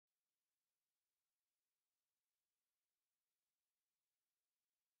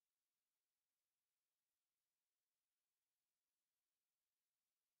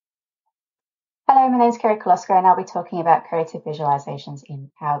Hello, my name is Kerry Kolosko and I'll be talking about creative visualizations in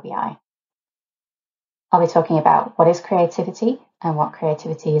Power BI. I'll be talking about what is creativity and what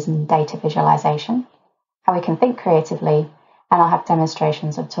creativity is in data visualization, how we can think creatively, and I'll have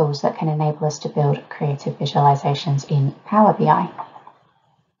demonstrations of tools that can enable us to build creative visualizations in Power BI.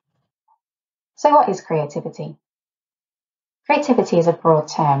 So what is creativity? Creativity is a broad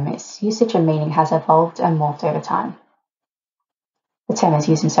term. Its usage and meaning has evolved and morphed over time. The term is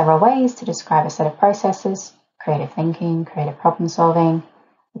used in several ways to describe a set of processes: creative thinking, creative problem solving,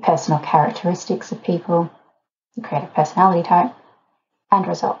 the personal characteristics of people, the creative personality type, and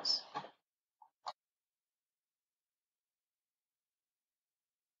results.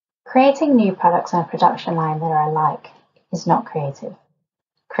 Creating new products on a production line that are alike is not creative.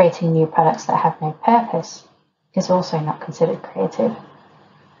 Creating new products that have no purpose is also not considered creative.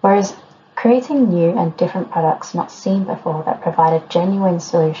 Whereas creating new and different products not seen before that provide a genuine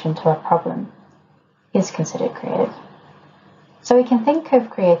solution to a problem is considered creative. So we can think of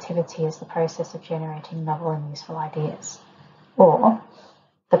creativity as the process of generating novel and useful ideas, or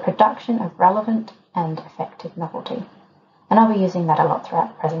the production of relevant and effective novelty. And I'll be using that a lot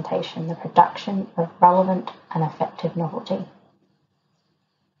throughout the presentation, the production of relevant and effective novelty.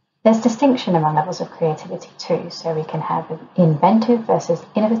 There's distinction among levels of creativity too, so we can have inventive versus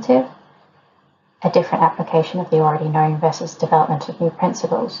innovative, a different application of the already known versus development of new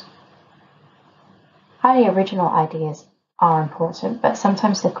principles. Highly original ideas are important, but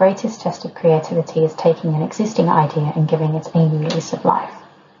sometimes the greatest test of creativity is taking an existing idea and giving it a new lease of life.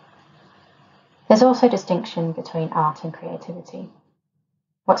 There's also distinction between art and creativity.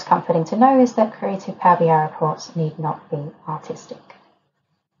 What's comforting to know is that creative Power BI reports need not be artistic.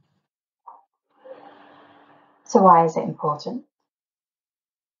 So why is it important?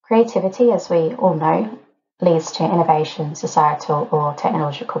 Creativity, as we all know, leads to innovation, societal or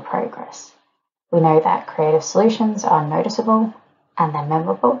technological progress. We know that creative solutions are noticeable and they're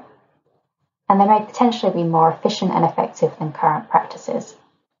memorable, and they may potentially be more efficient and effective than current practices.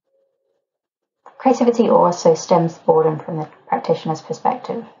 Creativity also stems boredom from the practitioner's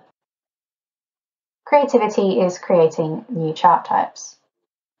perspective. Creativity is creating new chart types.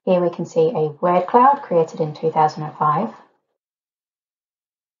 Here we can see a word cloud created in 2005,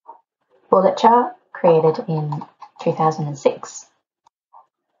 bullet chart created in 2006,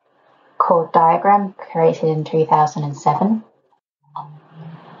 chord diagram created in 2007,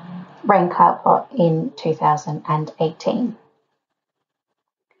 rain cloud plot in 2018.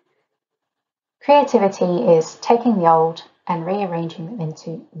 Creativity is taking the old and rearranging them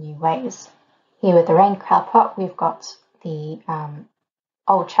into new ways. Here with the rain cloud plot, we've got the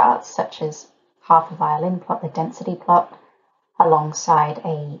old charts such as half a violin plot, the density plot, alongside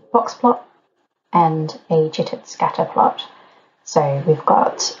a box plot and a jittered scatter plot. So we've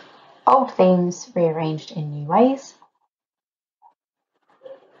got old themes rearranged in new ways.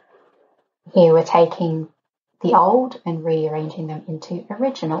 Here we're taking the old and rearranging them into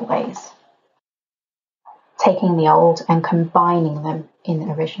original ways. Taking the old and combining them in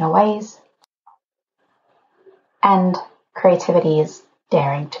original ways. And creativity is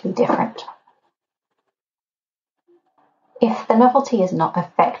daring to be different. If the novelty is not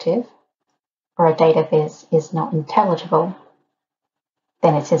effective, or a dataviz is not intelligible,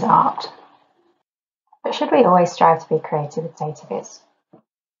 then it is art. But should we always strive to be creative with dataviz?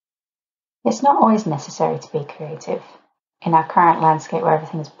 It's not always necessary to be creative. In our current landscape where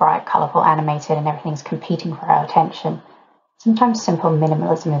everything is bright, colourful, animated, and everything's competing for our attention, sometimes simple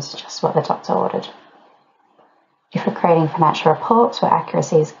minimalism is just what the doctor ordered. If we're creating financial reports where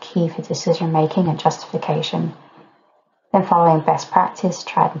accuracy is key for decision making and justification, then following best practice,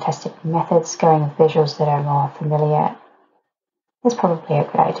 tried and tested methods, going with visuals that are more familiar is probably a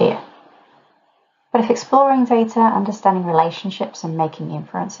good idea. But if exploring data, understanding relationships and making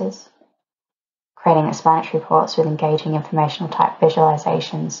inferences, creating explanatory reports with engaging informational type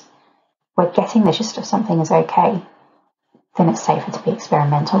visualizations, where getting the gist of something is okay, then it's safer to be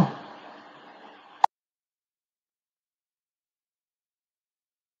experimental.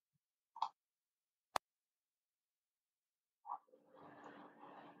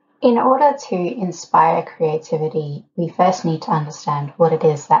 In order to inspire creativity, we first need to understand what it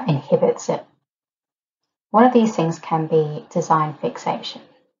is that inhibits it. One of these things can be design fixation.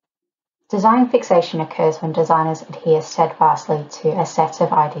 Design fixation occurs when designers adhere steadfastly to a set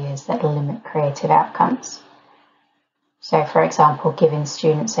of ideas that limit creative outcomes. So, for example, giving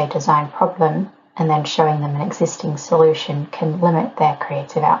students a design problem and then showing them an existing solution can limit their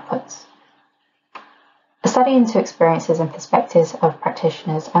creative outputs. A study into experiences and perspectives of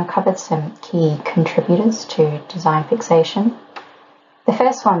practitioners uncovered some key contributors to design fixation. The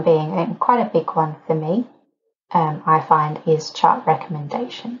first one being quite a big one for me, I find, is chart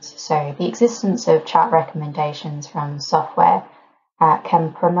recommendations. So the existence of chart recommendations from software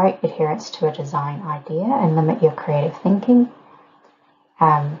can promote adherence to a design idea and limit your creative thinking.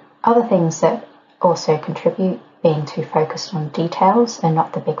 Other things that also contribute, being too focused on details and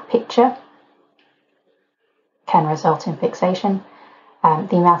not the big picture, can result in fixation.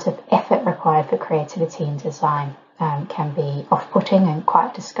 The amount of effort required for creativity in design can be off-putting and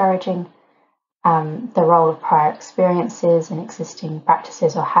quite discouraging. The role of prior experiences and existing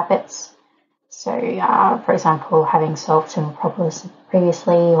practices or habits. So, for example, having solved some problems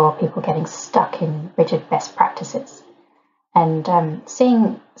previously, or people getting stuck in rigid best practices, and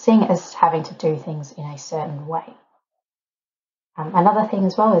seeing it as having to do things in a certain way. Another thing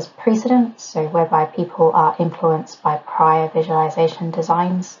as well is precedent, so whereby people are influenced by prior visualization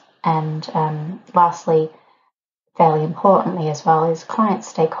designs. And lastly, fairly importantly as well, is client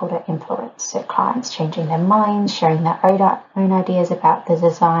stakeholder influence. So clients changing their minds, sharing their own ideas about the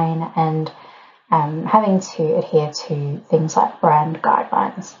design, and having to adhere to things like brand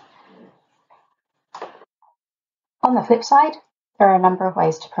guidelines. On the flip side, there are a number of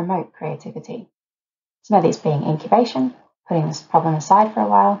ways to promote creativity. Some of these being incubation, putting this problem aside for a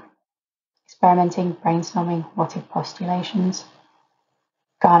while, experimenting, brainstorming, what-if postulations,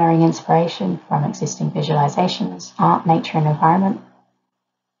 garnering inspiration from existing visualizations, art, nature, and environment,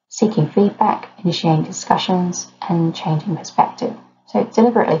 seeking feedback, initiating discussions, and changing perspective. So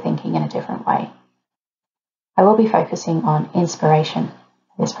deliberately thinking in a different way. I will be focusing on inspiration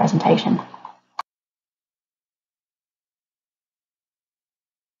for this presentation.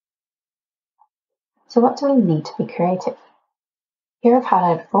 So what do we need to be creative? Here I've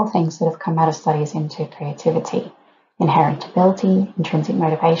highlighted 4 things that have come out of studies into creativity: inherent ability, intrinsic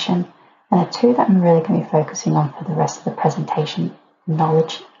motivation, and the 2 that I'm really going to be focusing on for the rest of the presentation: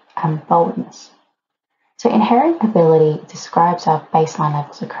 knowledge and boldness. So inherent ability describes our baseline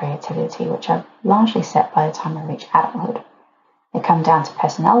levels of creativity, which are largely set by the time we reach adulthood. They come down to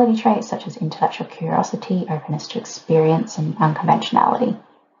personality traits such as intellectual curiosity, openness to experience, and unconventionality.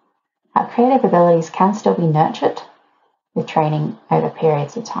 Our creative abilities can still be nurtured with training over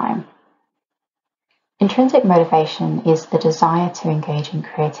periods of time. Intrinsic motivation is the desire to engage in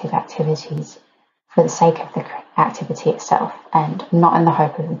creative activities for the sake of the activity itself and not in the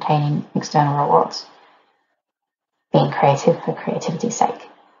hope of obtaining external rewards. Being creative for creativity's sake.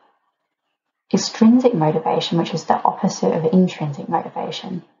 Extrinsic motivation, which is the opposite of intrinsic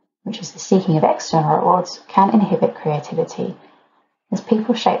motivation, which is the seeking of external rewards, can inhibit creativity as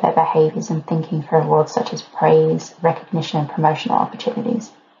people shape their behaviours and thinking for rewards such as praise, recognition, and promotional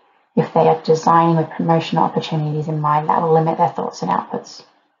opportunities. If they are designing with promotional opportunities in mind, that will limit their thoughts and outputs.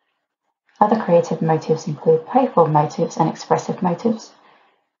 Other creative motives include playful motives and expressive motives.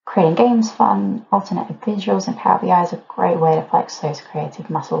 Creating games fun, alternative visuals, and Power BI is a great way to flex those creative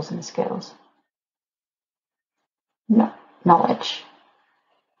muscles and skills. Knowledge.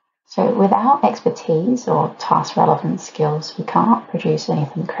 So without expertise or task-relevant skills, we can't produce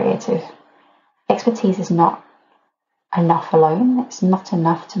anything creative. Expertise is not enough alone. It's not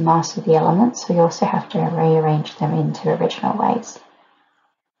enough to master the elements. We also have to rearrange them into original ways.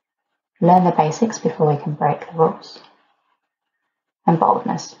 Learn the basics before we can break the rules. And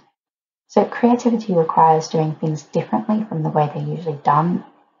boldness. So creativity requires doing things differently from the way they're usually done,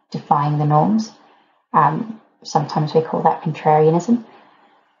 defying the norms. Sometimes we call that contrarianism.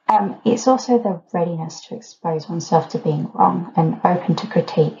 It's also the readiness to expose oneself to being wrong and open to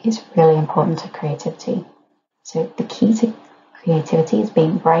critique is really important to creativity. So the key to creativity is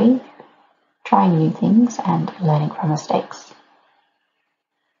being brave, trying new things, and learning from mistakes.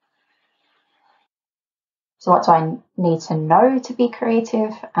 So what do I need to know to be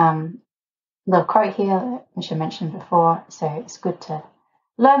creative? The quote here, which I mentioned before, so it's good to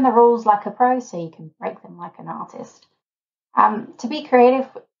learn the rules like a pro so you can break them like an artist. To be creative,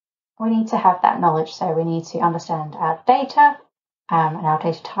 we need to have that knowledge, so we need to understand our data and our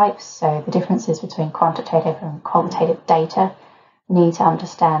data types, so the differences between quantitative and qualitative data. We need to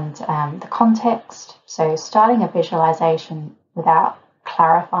understand the context, so starting a visualization without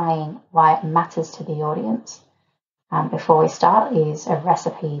clarifying why it matters to the audience before we start is a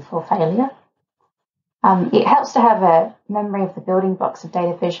recipe for failure. It helps to have a memory of the building blocks of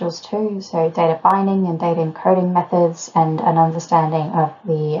data visuals too, so data binding and data encoding methods and an understanding of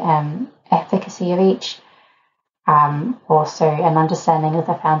the efficacy of each. Also an understanding of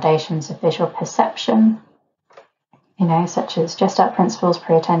the foundations of visual perception, such as gestalt principles,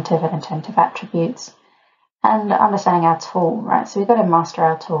 pre-attentive and attentive attributes, and understanding our tool, right? So we've got to master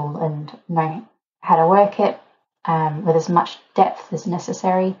our tool and know how to work it, with as much depth as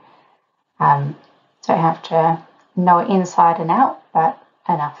necessary. Don't have to know it inside and out, but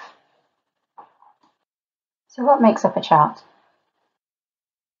enough. So what makes up a chart?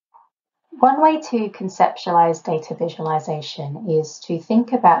 One way to conceptualize data visualization is to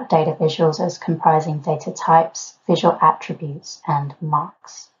think about data visuals as comprising data types, visual attributes, and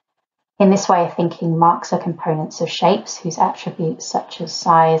marks. In this way of thinking, marks are components of shapes whose attributes such as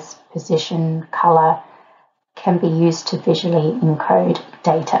size, position, color can be used to visually encode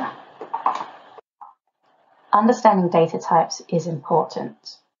data. Understanding data types is important.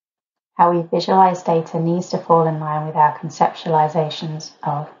 How we visualize data needs to fall in line with our conceptualizations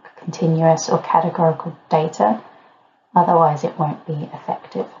of continuous or categorical data, otherwise it won't be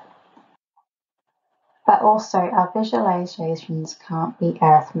effective. But also, our visualizations can't be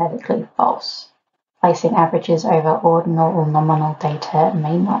arithmetically false. Placing averages over ordinal or nominal data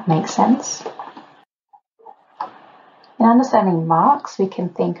may not make sense. In understanding marks, we can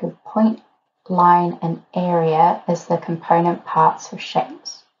think of point, line, and area as the component parts of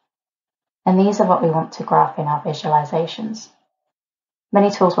shapes. And these are what we want to graph in our visualizations.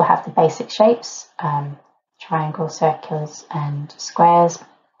 Many tools will have the basic shapes, triangles, circulars, and squares,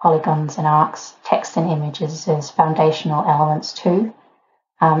 polygons and arcs, text and images as foundational elements too,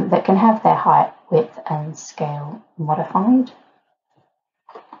 that can have their height, width, and scale modified.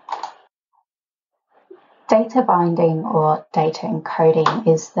 Data binding or data encoding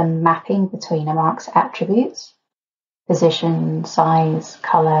is the mapping between a mark's attributes, position, size,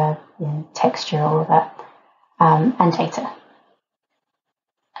 color, texture, all of that, and data.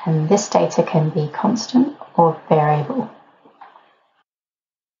 And this data can be constant or variable.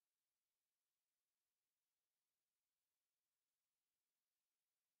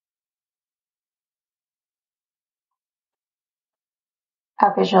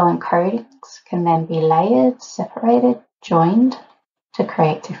 Our visual encodings can then be layered, separated, joined to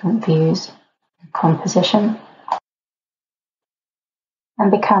create different views and composition,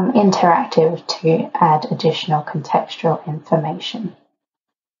 and become interactive to add additional contextual information.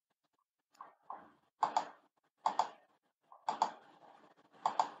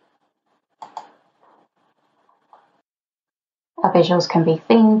 Our visuals can be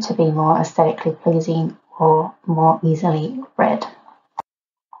themed to be more aesthetically pleasing or more easily read.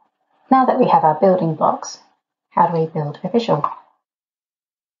 Now that we have our building blocks, how do we build a visual?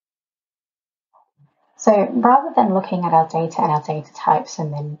 So rather than looking at our data and our data types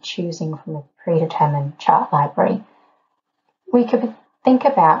and then choosing from a predetermined chart library, we could think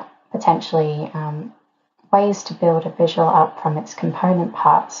about potentially ways to build a visual up from its component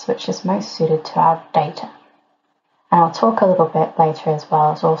parts, which is most suited to our data. And I'll talk a little bit later as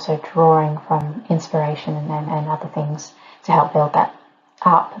well as also drawing from inspiration and other things to help build that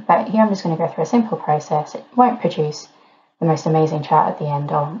up. But here I'm just going to go through a simple process. It won't produce the most amazing chart at the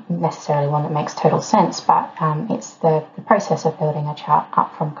end or necessarily one that makes total sense, but it's the process of building a chart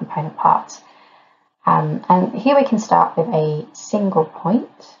up from component parts. And here we can start with a single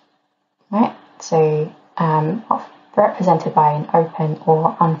point, right? So represented by an open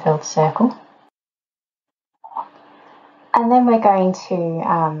or unfilled circle. And then we're going to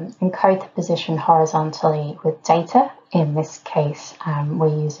encode the position horizontally with data. In this case,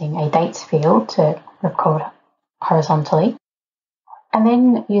 we're using a dates field to record horizontally. And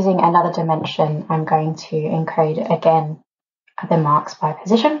then using another dimension, I'm going to encode again the marks by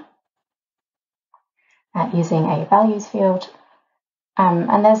position using a values field.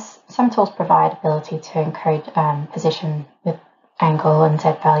 And there's some tools provide ability to encode position with angle and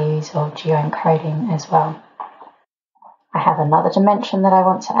Z values or geoencoding as well. I have another dimension that I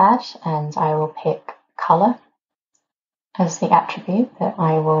want to add, and I will pick color as the attribute that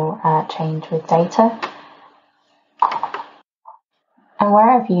I will change with data. And where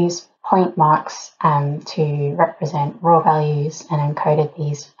I've used point marks to represent raw values and encoded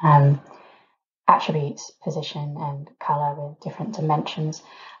these attributes, position and color with different dimensions,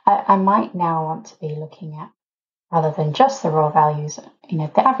 I might now want to be looking at, rather than just the raw values,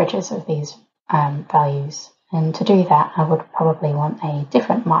 the averages of these values. And to do that, I would probably want a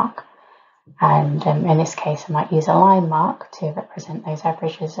different mark. And in this case, I might use a line mark to represent those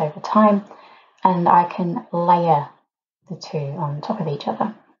averages over time. And I can layer the two on top of each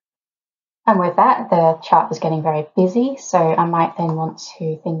other. And with that, the chart was getting very busy. So I might then want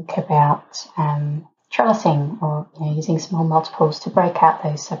to think about trellising or using small multiples to break out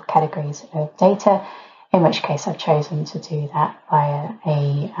those subcategories of data, in which case I've chosen to do that via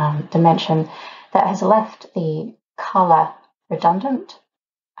a dimension that has left the color redundant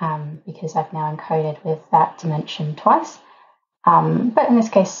because I've now encoded with that dimension twice. But in this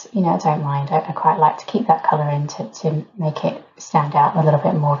case, I don't mind. I quite like to keep that colour in to make it stand out a little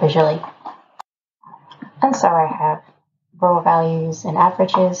bit more visually. And so I have raw values and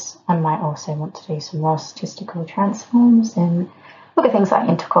averages. I might also want to do some more statistical transforms and look at things like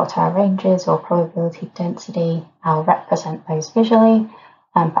interquartile ranges or probability density. I'll represent those visually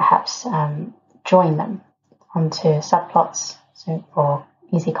and perhaps join them onto subplots for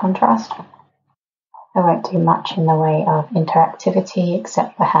easy contrast. I won't do much in the way of interactivity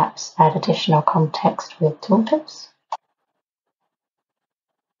except perhaps add additional context with tooltips.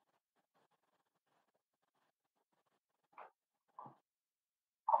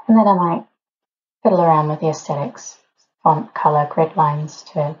 And then I might fiddle around with the aesthetics, font, colour, grid lines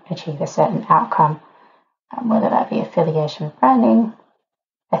to achieve a certain outcome, whether that be affiliation with branding,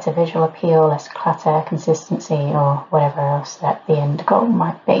 better visual appeal, less clutter, consistency, or whatever else that the end goal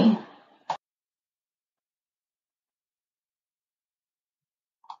might be.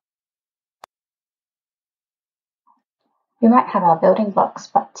 We might have our building blocks,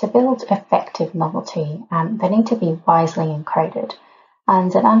 but to build effective novelty, they need to be wisely encoded.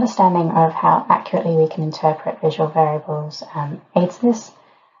 And an understanding of how accurately we can interpret visual variables aids this.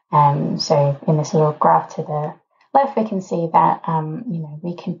 So in this little graph to the left, we can see that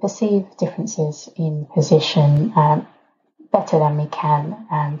we can perceive differences in position better than we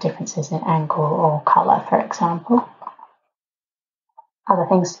can differences in angle or colour, for example. Other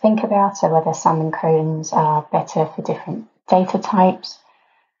things to think about are whether some encodings are better for different data types.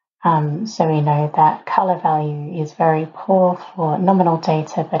 So we know that colour value is very poor for nominal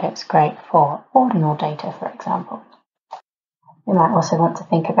data, but it's great for ordinal data, for example. We might also want to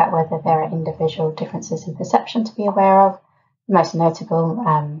think about whether there are individual differences in perception to be aware of. The most notable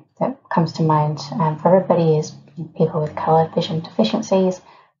that comes to mind for everybody is people with colour vision deficiencies,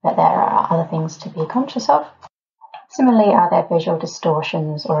 but there are other things to be conscious of. Similarly, are there visual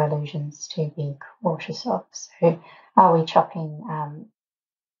distortions or illusions to be cautious of? So are we chopping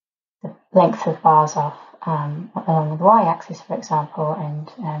the length of bars off along the y-axis, for example,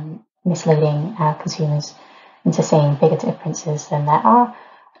 and misleading consumers into seeing bigger differences than there are?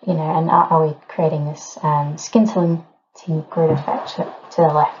 And are we creating this scintillating grid effect to the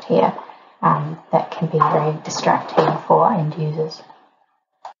left here that can be very distracting for end users?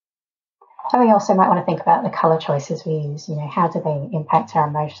 And we also might want to think about the colour choices we use. How do they impact our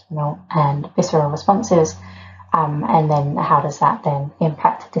emotional and visceral responses? And then how does that then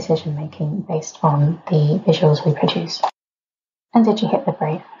impact decision making based on the visuals we produce? And did you hit the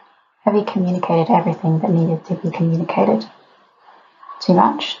brief? Have you communicated everything that needed to be communicated? Too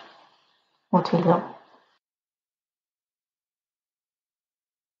much or too little?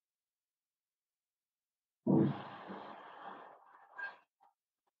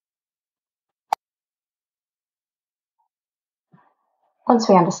 Once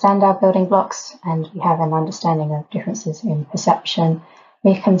we understand our building blocks and we have an understanding of differences in perception,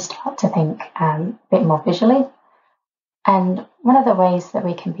 we can start to think a bit more visually. And one of the ways that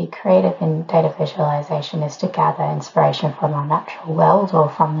we can be creative in data visualization is to gather inspiration from our natural world or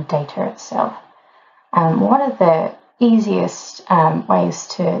from the data itself. One of the easiest ways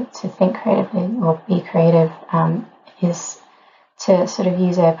to think creatively or be creative is to sort of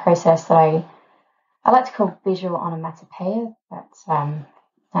use a process that I like to call visual onomatopoeia.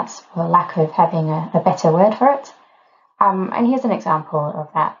 That's for lack of having a better word for it. And here's an example of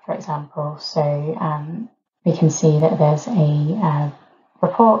that, for example. So we can see that there's a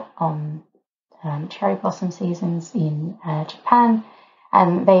report on cherry blossom seasons in Japan,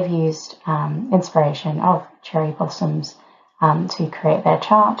 and they've used inspiration of cherry blossoms to create their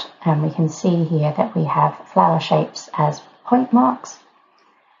chart. And we can see here that we have flower shapes as point marks.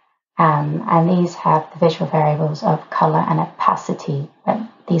 And these have the visual variables of colour and opacity, but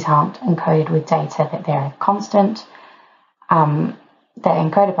these aren't encoded with data, that they're constant. They're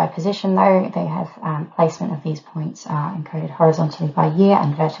encoded by position though. They have placement of these points are encoded horizontally by year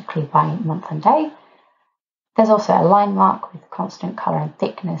and vertically by month and day. There's also a line mark with constant colour and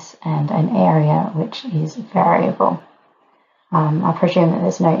thickness and an area which is variable. I presume that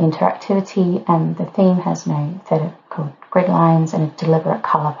there's no interactivity and the theme has no vertical grid lines and a deliberate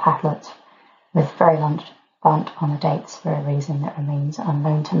colour palette with very large font on the dates for a reason that remains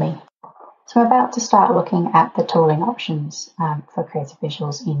unknown to me. So I'm about to start looking at the tooling options for creative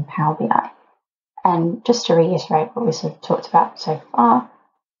visuals in Power BI. And just to reiterate what we sort of talked about so far,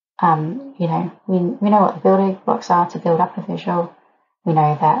 we know what the building blocks are to build up a visual. We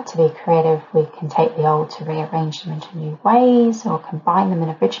know that to be creative, we can take the old to rearrange them into new ways or combine them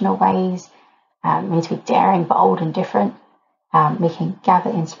in original ways. We need to be daring, bold and different. We can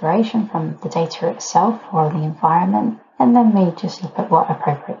gather inspiration from the data itself or the environment and then we just look at what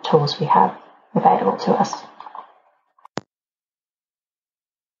appropriate tools we have available to us.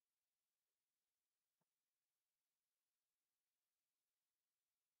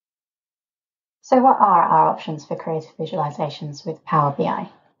 So what are our options for creative visualizations with Power BI?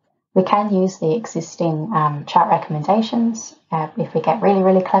 We can use the existing chart recommendations if we get really,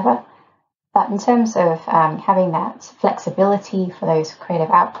 really clever. But in terms of having that flexibility for those creative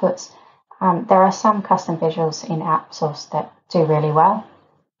outputs, there are some custom visuals in outsource that do really well.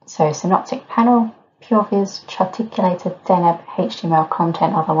 So Synoptic Panel, PureViz, Charticulator, Deneb, HTML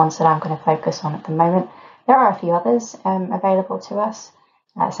content are the ones that I'm going to focus on at the moment. There are a few others available to us.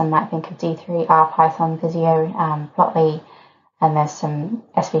 Some might think of D3, RPython, Visio, Plotly, and there's some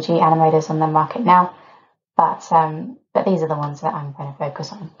SVG animators on the market now. But these are the ones that I'm going to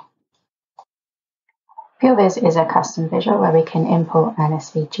focus on. PureViz is a custom visual where we can import an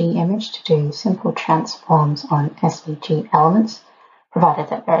SVG image to do simple transforms on SVG elements, provided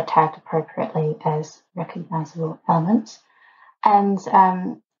that they're tagged appropriately as recognizable elements. And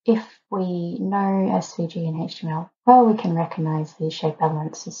if we know SVG and HTML well, we can recognize these shape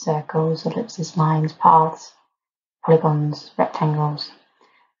elements as circles, ellipses, lines, paths, polygons, rectangles.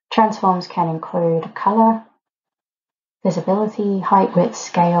 Transforms can include color, visibility, height, width,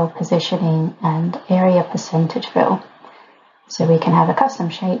 scale, positioning, and area percentage fill. So we can have a custom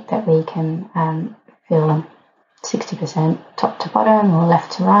shape that we can fill 60% top to bottom or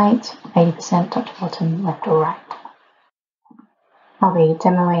left to right, 80% top to bottom, left or right. I'll be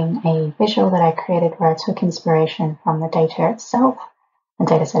demoing a visual that I created where I took inspiration from the data itself, a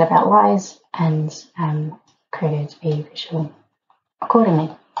data set about lies, and created a visual accordingly.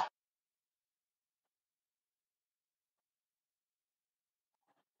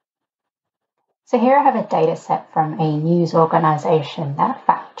 So here I have a data set from a news organisation that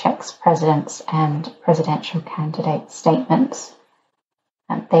fact checks presidents and presidential candidate statements.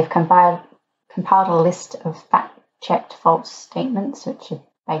 They've compiled a list of fact-checked false statements, which are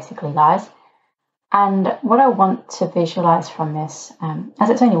basically lies. And what I want to visualise from this, as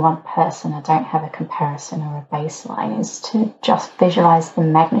it's only one person, I don't have a comparison or a baseline, is to just visualise the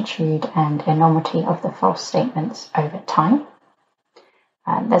magnitude and enormity of the false statements over time.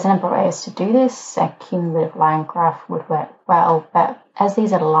 There's a number of ways to do this. A cumulative line graph would work well, but as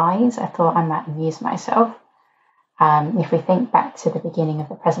these are lies, I thought I might amuse myself. If we think back to the beginning of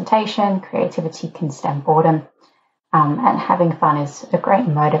the presentation, creativity can stem boredom, and having fun is a great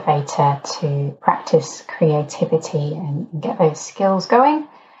motivator to practice creativity and get those skills going.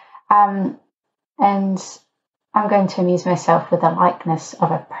 And I'm going to amuse myself with the likeness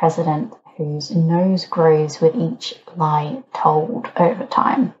of a president whose nose grows with each lie told over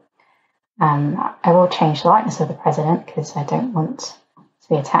time. I will change the likeness of the president because I don't want to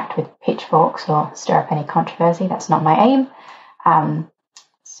be attacked with pitchforks or stir up any controversy. That's not my aim.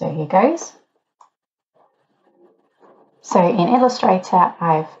 So here goes. So in Illustrator,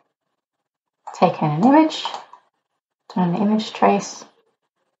 I've taken an image, done an image trace,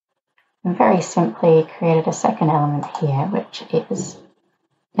 and very simply created a second element here, which is,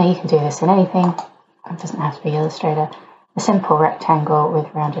 now you can do this in anything, it doesn't have to be Illustrator, a simple rectangle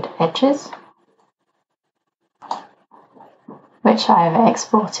with rounded edges, which I've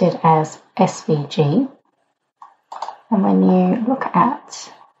exported as SVG. And when you look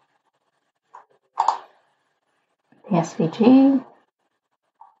at the SVG, you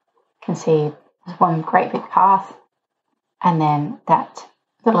can see there's one great big path, and then that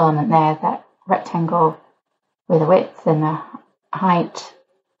little element there, that rectangle with a width and the height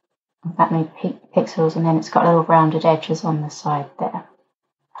of that many pixels, and then it's got little rounded edges on the side there.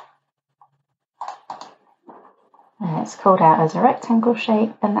 And it's called out as a rectangle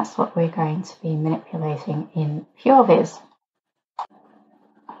shape, and that's what we're going to be manipulating in PureViz.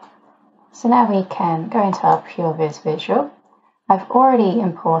 So now we can go into our PureViz visual. I've already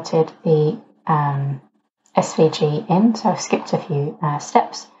imported the SVG in, so I've skipped a few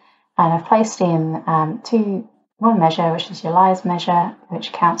steps, and I've placed in one measure, which is your lies measure,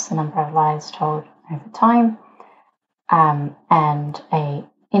 which counts the number of lies told over time, and a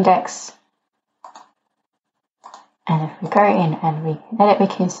index. And if we go in and we edit, we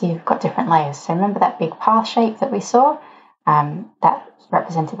can see we've got different layers. So remember that big path shape that we saw? That's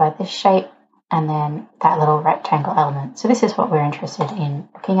represented by this shape, and then that little rectangle element. So this is what we're interested in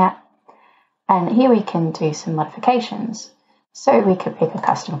looking at. And here we can do some modifications. So we could pick a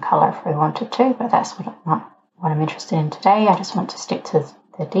custom color if we wanted to, but that's not what I'm interested in today. I just want to stick to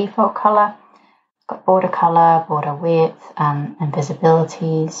the default color. It's got border color, border width, and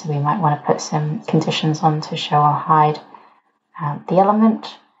visibility. So we might want to put some conditions on to show or hide the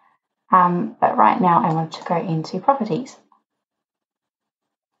element. But right now I want to go into properties.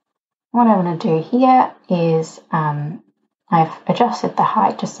 What I want to do here is I've adjusted the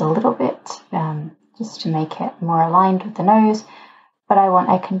height just a little bit, just to make it more aligned with the nose, but I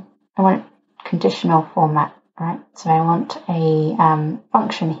want conditional format, right? So I want a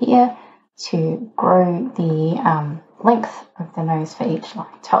function here to grow the length of the nose for each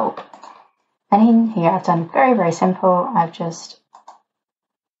line told. And in here I've done very, very simple. I've just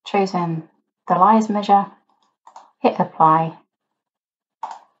chosen the lies measure, hit apply,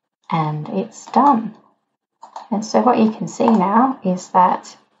 and it's done. And so what you can see now is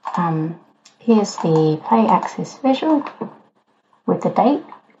that here's the play axis visual with the date,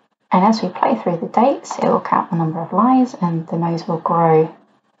 and as we play through the dates it will count the number of lies, and the nose will grow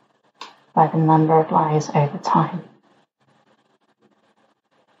by the number of lies over time.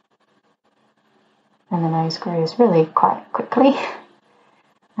 And the nose grows really quite quickly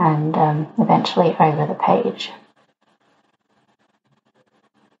and eventually over the page.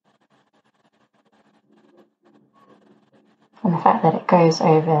 And the fact that it goes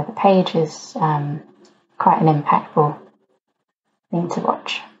over the page is quite an impactful thing to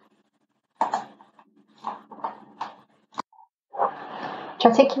watch.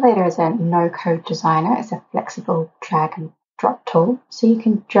 Charticulator is a no-code designer. It's a flexible drag and drop tool. So you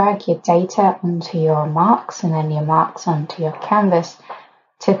can drag your data onto your marks and then your marks onto your canvas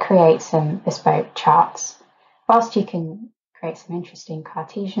to create some bespoke charts. Whilst you can create some interesting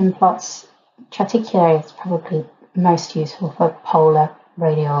Cartesian plots, Charticulator is probably most useful for polar,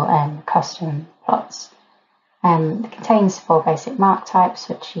 radial and custom plots. It contains 4 basic mark types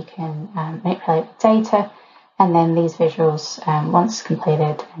which you can manipulate with data, and then these visuals, once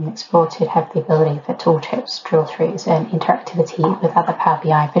completed and exported, have the ability for tooltips, drill throughs and interactivity with other Power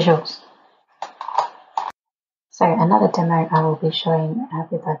BI visuals. So another demo I will be showing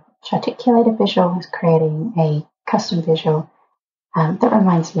with a Charticulator visual is creating a custom visual that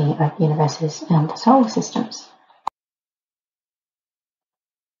reminds me of universes and solar systems.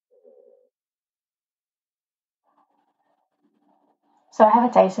 So I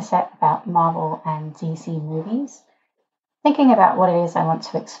have a data set about Marvel and DC movies. Thinking about what it is I want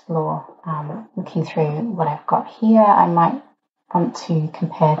to explore, looking through what I've got here, I might want to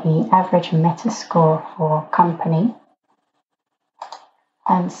compare the average Metascore for company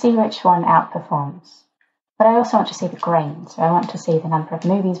and see which one outperforms. But I also want to see the grain, so I want to see the number of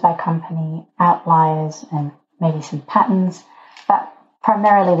movies by company, outliers, and maybe some patterns. But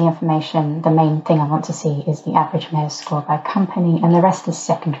primarily the information, the main thing I want to see is the average Metascore by company, and the rest is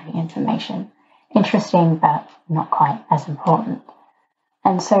secondary information. Interesting, but not quite as important.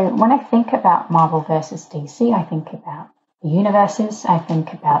 And so when I think about Marvel versus DC, I think about the universes, I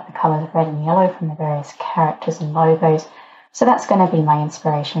think about the colours red and yellow from the various characters and logos. So that's going to be my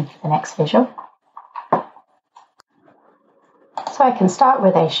inspiration for the next visual. So I can start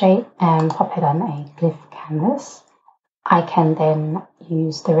with a shape and pop it on a glyph canvas. I can then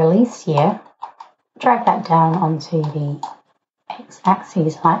use the release here, drag that down onto the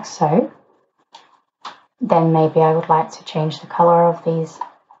x-axis like so. Then maybe I would like to change the colour of these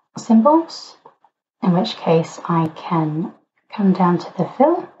symbols, in which case I can come down to the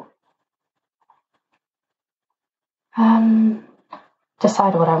fill,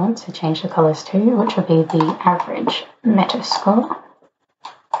 decide what I want to change the colours to, which will be the average Metascore.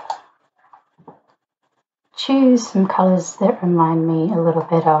 Choose some colours that remind me a little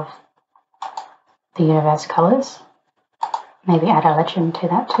bit of the universe colours. Maybe add a legend to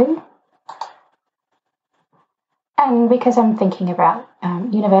that too. And because I'm thinking about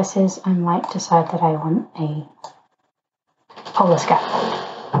universes, I might decide that I want a polar scaffold.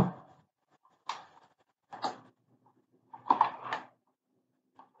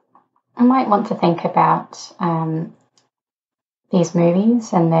 I might want to think about these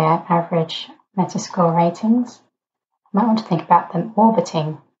movies and their average Metascore ratings. I might want to think about them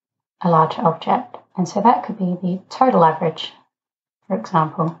orbiting a larger object, and so that could be the total average, for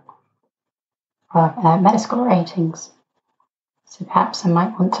example, of Metascore ratings. So perhaps I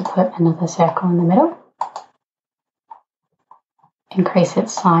might want to put another circle in the middle, increase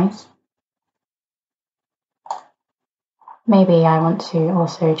its size. Maybe I want to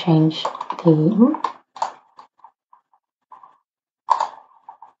also change the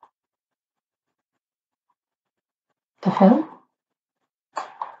fill.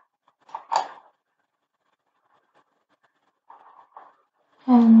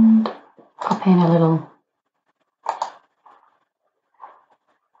 And pop in a little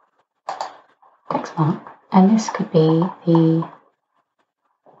text mark. And this could be the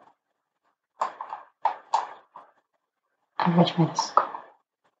average Metascore.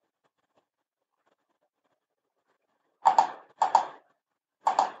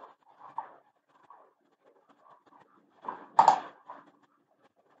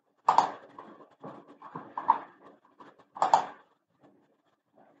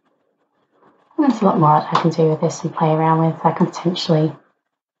 There's a lot more I can do with this and play around with. I can potentially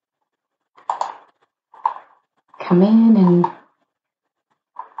come in and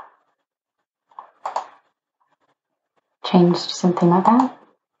change to something like that,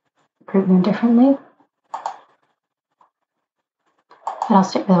 group them differently. But I'll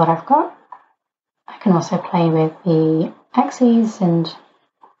stick with what I've got. I can also play with the axes and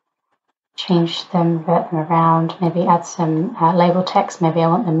change them, revert them around, maybe add some label text. Maybe I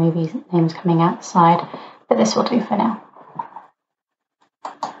want the movie names coming out the side, but this will do for now.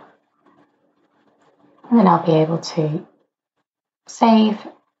 And then I'll be able to save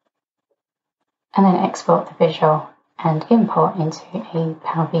and then export the visual and import into a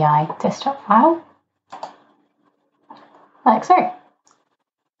Power BI desktop file, like so.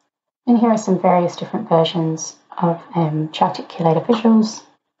 And here are some various different versions of Charticulator visuals,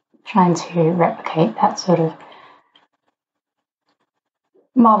 trying to replicate that sort of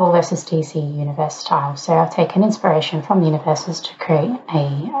Marvel versus DC universe style. So I've taken inspiration from the universes to create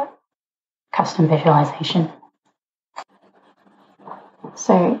a custom visualization.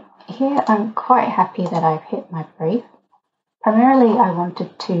 So here I'm quite happy that I've hit my brief. Primarily I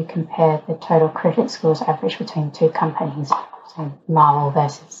wanted to compare the total credit scores average between two companies, so Marvel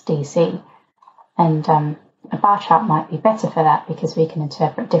versus DC. And a bar chart might be better for that because we can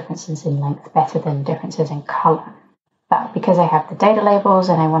interpret differences in length better than differences in colour. But because I have the data labels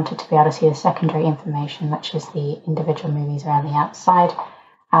and I wanted to be able to see the secondary information, which is the individual movies around the outside,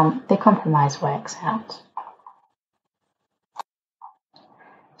 the compromise works out.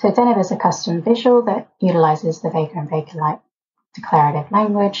 So Deneb is a custom visual that utilises the Vega and Vega-like declarative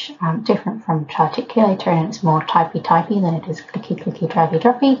language, different from Charticulator, and it's more typey than it is clicky,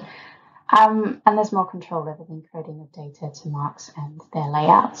 droppy. And there's more control over the encoding of data to marks and their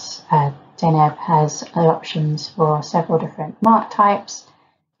layouts. Deneb has options for several different mark types,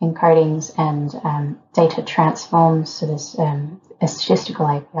 encodings, and data transforms. So there's a statistical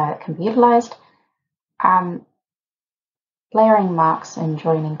API that can be utilised. Layering marks and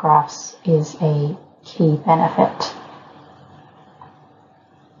joining graphs is a key benefit.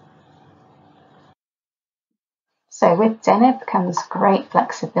 So with Deneb comes great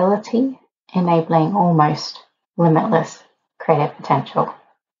flexibility, enabling almost limitless creative potential.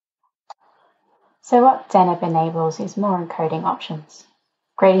 So what Deneb enables is more encoding options,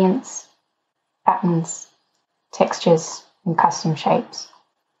 gradients, patterns, textures, and custom shapes.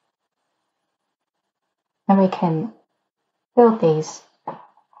 And we can build these to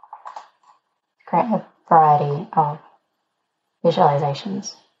create a variety of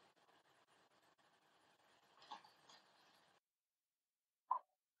visualizations.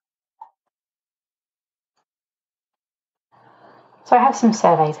 So I have some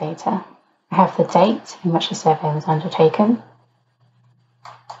survey data. I have the date in which the survey was undertaken,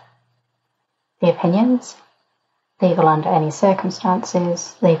 the opinions, legal under any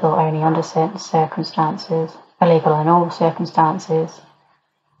circumstances, legal only under certain circumstances, illegal in all circumstances,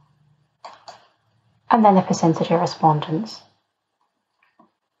 and then the percentage of respondents.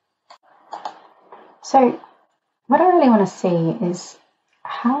 So what I really want to see is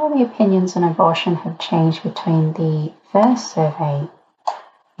how the opinions on abortion have changed between the first survey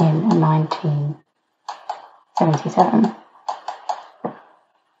in 1977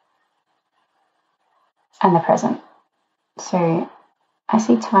 and the present. So I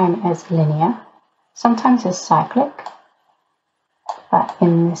see time as linear, sometimes as cyclic, but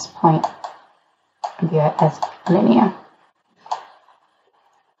in this point I view it as linear.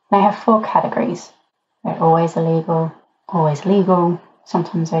 And I have 4 categories. They're always illegal, always legal,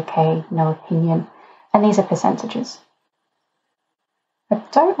 sometimes okay, no opinion, and these are percentages. I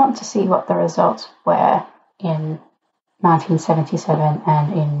don't want to see what the results were in 1977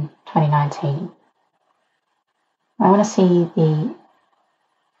 and in 2019. I want to see the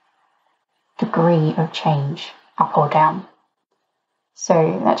degree of change up or down.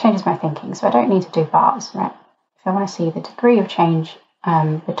 So that changes my thinking. So I don't need to do bars, right? If I want to see the degree of change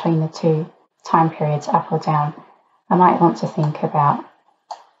between the two time periods up or down, I might want to think about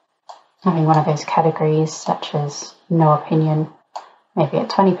having one of those categories such as no opinion, maybe at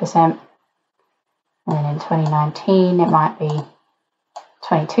 20%, and then in 2019 it might be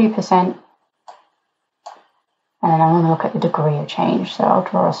 22%, and then I want to look at the degree of change, so I'll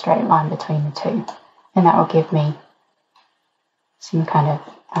draw a straight line between the two, and that will give me some kind of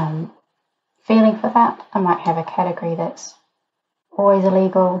feeling for that. I might have a category that's always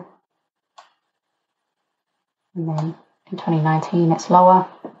illegal, and then in 2019 it's lower.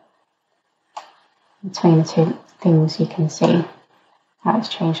 Between the two things you can see how it's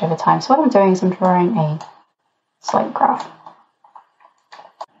changed over time. So what I'm doing is I'm drawing a slope graph.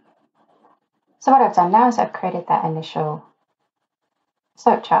 So what I've done now is I've created that initial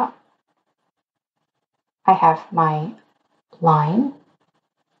slope chart. I have my line,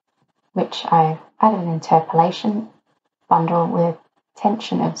 which I've added an interpolation bundle with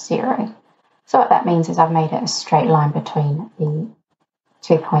tension of 0. So what that means is I've made it a straight line between the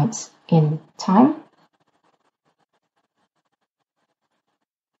 2 points in time.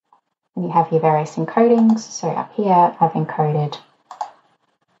 And you have your various encodings. So up here, I've encoded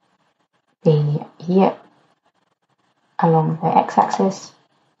the year along the x-axis,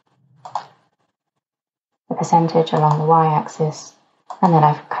 the percentage along the y-axis, and then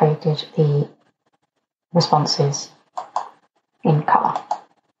I've coded the responses in colour.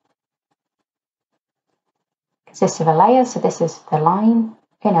 Consists of a layer, so this is the line.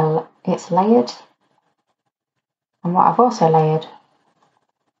 It's layered. And what I've also layered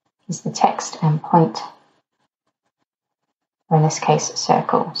is the text and point, or in this case,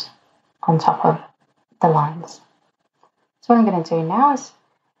 circles, on top of the lines. So what I'm going to do now is,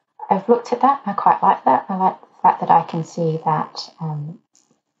 I've looked at that, I quite like that. I like the fact that I can see that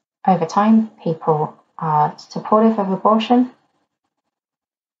over time people are supportive of abortion,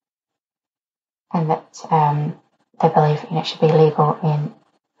 and that they believe it should be legal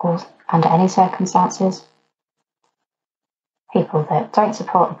under any circumstances. People that don't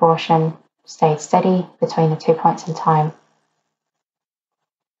support abortion stayed steady between the 2 points in time.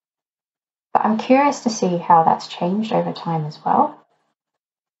 But I'm curious to see how that's changed over time as well.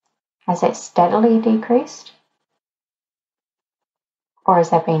 Has it steadily decreased? Or has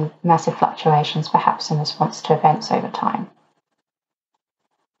there been massive fluctuations, perhaps in response to events over time?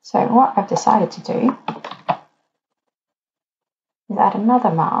 So what I've decided to do is add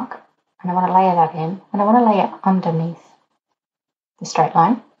another mark, and I want to layer that in, and I want to lay it underneath the straight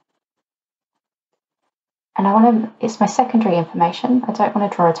line. And it's my secondary information. I don't want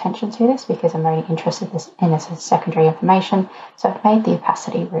to draw attention to this because I'm only interested in this as secondary information. So I've made the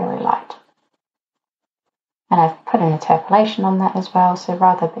opacity really light. And I've put an interpolation on that as well. So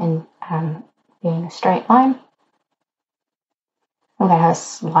rather than being a straight line, I'm going to have a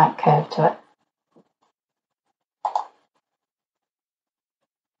slight curve to it.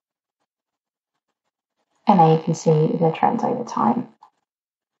 And there you can see the trends over time.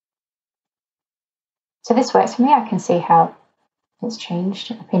 So this works for me. I can see how it's changed.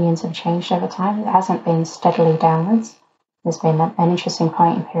 Opinions have changed over time. It hasn't been steadily downwards. There's been an interesting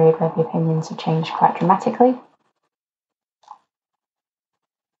point in period where the opinions have changed quite dramatically.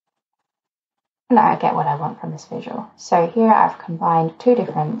 And I get what I want from this visual. So here I've combined two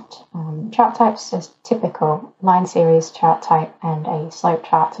different chart types, a typical line series chart type and a slope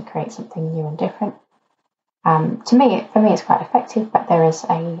chart to create something new and different. For me, it's quite effective, but there is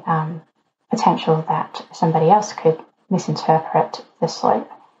a potential that somebody else could misinterpret the slope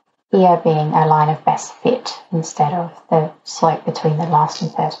here being a line of best fit instead of the slope between the last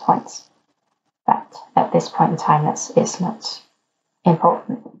and first points. But at this point in time, it's not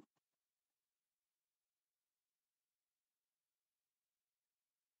important.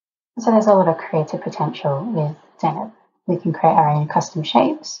 So there's a lot of creative potential with Deneb. We can create our own custom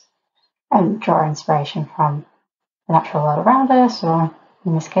shapes and draw inspiration from the natural world around us, or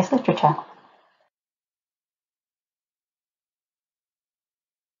in this case, literature.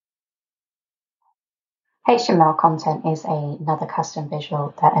 HTML content is another custom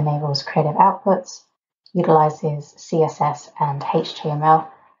visual that enables creative outputs, utilizes CSS and HTML,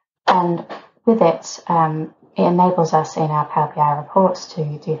 and with it, it enables us in our Power BI reports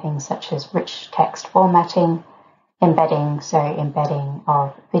to do things such as rich text formatting, embedding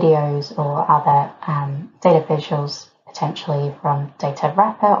of videos or other data visuals, potentially from Data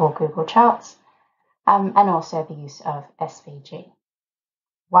Wrapper or Google Charts, and also the use of SVG.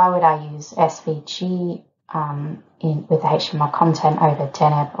 Why would I use SVG with HTML content over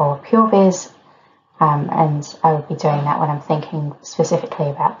Deneb or PureViz? And I would be doing that when I'm thinking specifically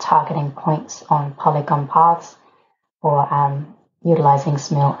about targeting points on polygon paths or utilizing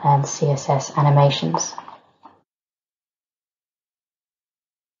SMIL and CSS animations.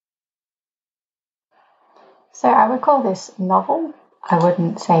 So I would call this novel. I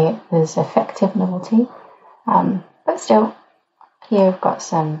wouldn't say it was effective novelty, but still, here we've got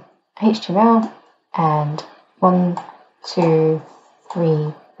some HTML and 1, 2,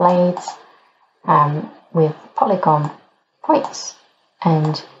 3 blades with polygon points,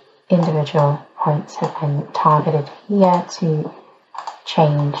 and individual points have been targeted here to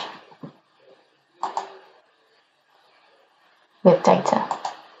change with data.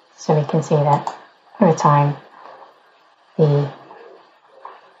 So we can see that over time the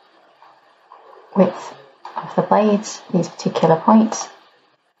width of the blades, these particular points,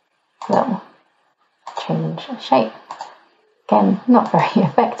 will change a shape. Again, not very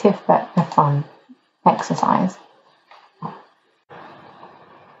effective, but a fun exercise.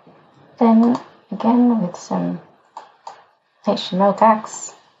 Then, again, with some HTML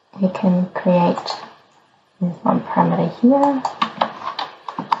tags, we can create one parameter here.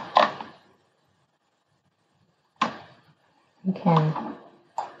 We can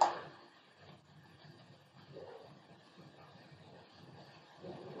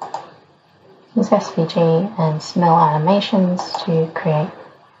use SVG and smell animations to create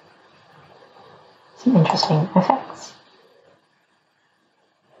some interesting effects.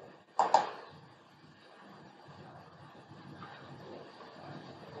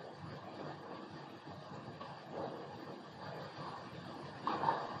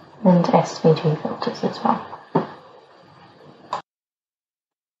 And SVG filters as well.